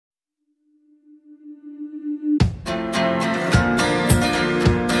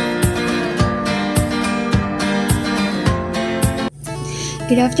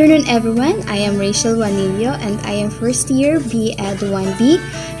Good afternoon everyone, I am Rachel Juanillo and I am first year BEED1B,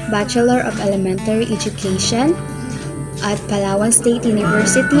 Bachelor of Elementary Education at Palawan State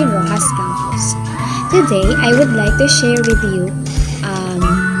University, Rojas Campus. Today, I would like to share with you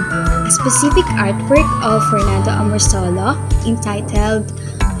a specific artwork of Fernando Amorsolo entitled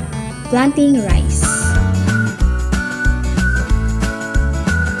Planting Rice.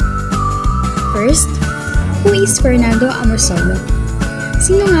 First, who is Fernando Amorsolo?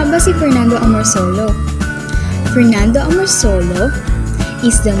 Sino nga ba si Fernando Amorsolo? Fernando Amorsolo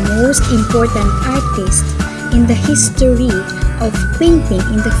is the most important artist in the history of painting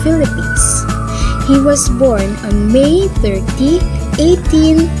in the Philippines. He was born on May 30,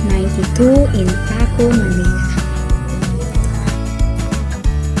 1892 in Paco, Manila.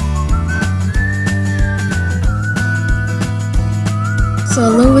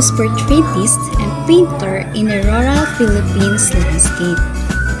 Solo was portraitist and painter in a rural Philippines landscape.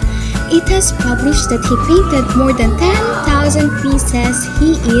 It has published that he painted more than 10,000 pieces.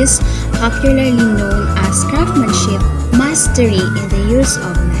 He is popularly known as craftsmanship mastery in the use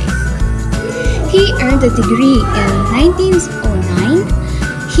of knife. He earned a degree in 1909.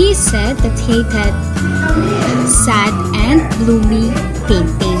 He said that he hated sad and gloomy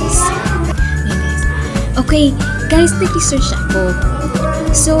paintings. Okay, guys, nag-research ako.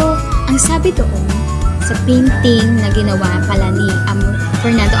 So, ang sabi doon sa painting na ginawa pala ni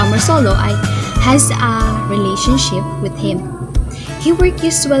Fernando Amorsolo ay has a relationship with him. He work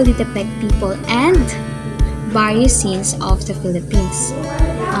usually depict people and various scenes of the Philippines.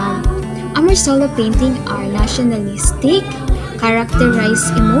 Amorsolo painting are nationalistic, characterize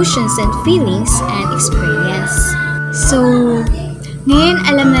emotions and feelings and experience. So, ngayon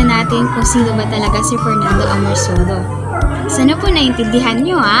alam na natin kung sino ba talaga si Fernando Amorsolo. Sana po naintindihan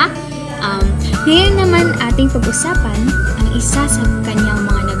nyo ha. Ngayon naman ating pag-usapan ang isa sa kanyang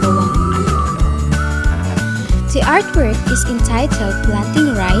mga nagawang art. The artwork is entitled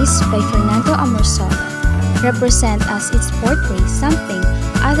Planting Rice by Fernando Amorsolo. Represent as its portray something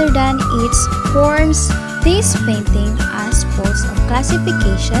other than its forms. This painting as post of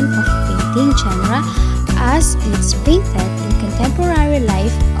classification of painting genre as it's painted in contemporary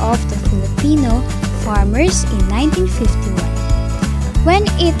life of the Filipino farmers in 1951. When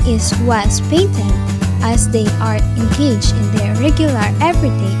it was painted as they are engaged in their regular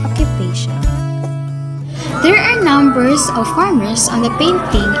everyday occupation. There are numbers of farmers on the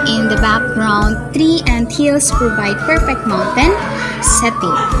painting. In the background, trees and hills provide perfect mountain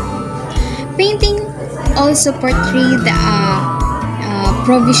setting. Painting also portrayed the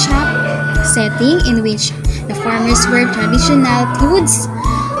provincial setting in which the farmers wear traditional clothes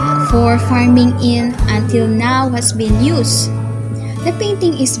for farming in until now has been used. The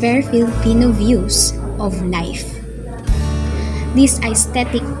painting is very Filipino views of life. This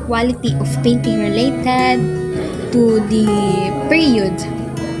aesthetic quality of painting related to the period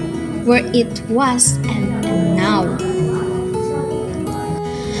where it was and now.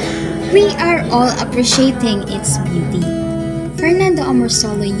 We are all appreciating its beauty. Fernando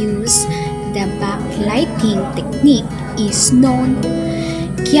Amorsolo used the backlighting technique is known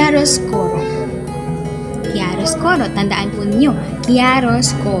chiaroscuro. Chiaroscuro, tandaan po niyo,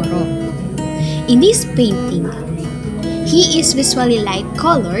 chiaroscuro. In this painting, he is visually light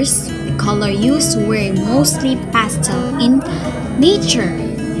colors. The color used were mostly pastel in nature,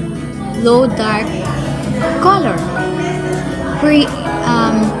 low dark color.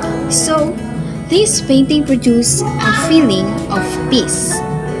 So, this painting produced a feeling of peace.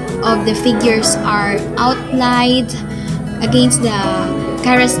 Of the figures are outlined against the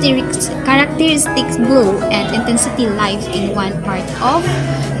characteristic glow and intensity life in one part of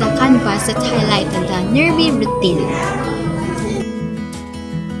the canvas that highlighted the nervy routine.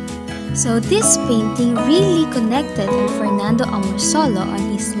 So this painting really connected with Fernando Amorsolo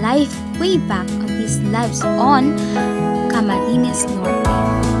on his life way back on his lives on Camarines Norte.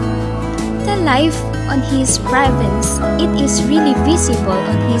 The life on his province, it is really visible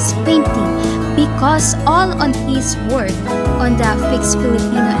on his painting because all on his work on the fixed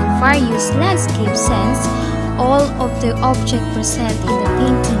Filipino and various landscape sense, all of the object present in the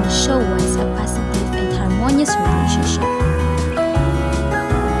painting show us a positive and harmonious relationship.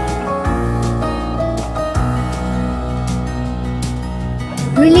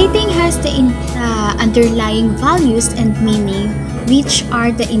 Relating has the underlying values and meaning, which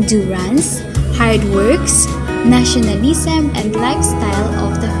are the endurance, hard works, nationalism, and lifestyle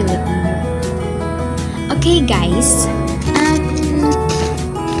of the Filipino. Okay guys,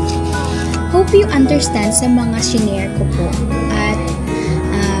 hope you understand sa mga shinare ko po at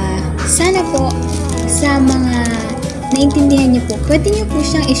sana po sa mga naintindihan niyo po, pwede niyo po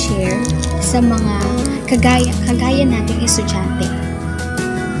siyang i-share sa mga kagaya nating estudyante.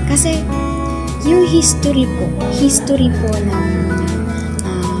 Kasi yung history po ng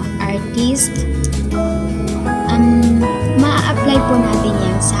artist, ma-apply po natin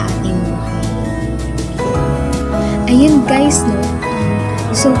yan sa ating buhay. Ayun guys, no?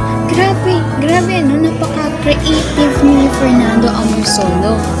 So, grabe, no? Napaka-creative ni Fernando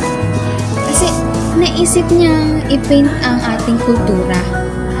Amorsolo. Kasi, naisip niyang i-paint ang ating kultura.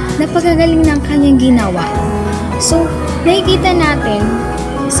 Napakagaling ng kanyang ginawa. So, nakikita natin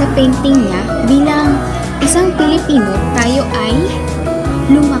sa painting niya bilang isang Pilipino, tayo ay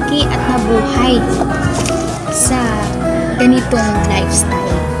lumaki at nabuhay sa ganitong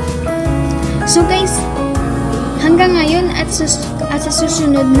lifestyle. So guys, hanggang ngayon at sa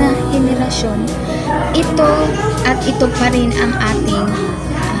susunod na henerasyon, ito pa rin ang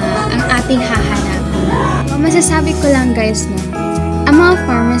ating hahanapin. Masasabi ko lang guys, no, ang mga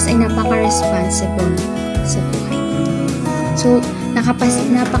farmers ay napaka-responsible sa buhay. So,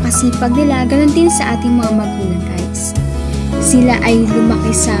 napakasipag nila, ganun din sa ating mga magulang guys. Sila ay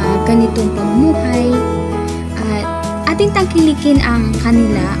lumaki sa ganitong pamumuhay at ating tangkilikin ang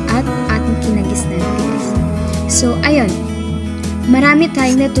kanila at ating kinagisnan guys. So, ayun. Marami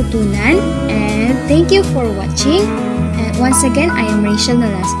tayong natutunan and thank you for watching. And once again, I am Rachel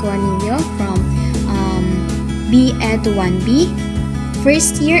Nolasco Anillo from BEED1B,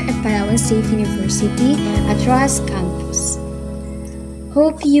 first year at Palawan State University at Ross Campus.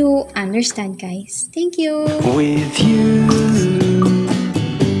 Hope you understand, guys. Thank you. With you,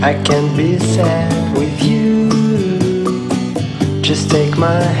 I can't be sad with you. Just take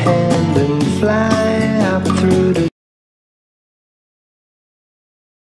my hand and fly up through the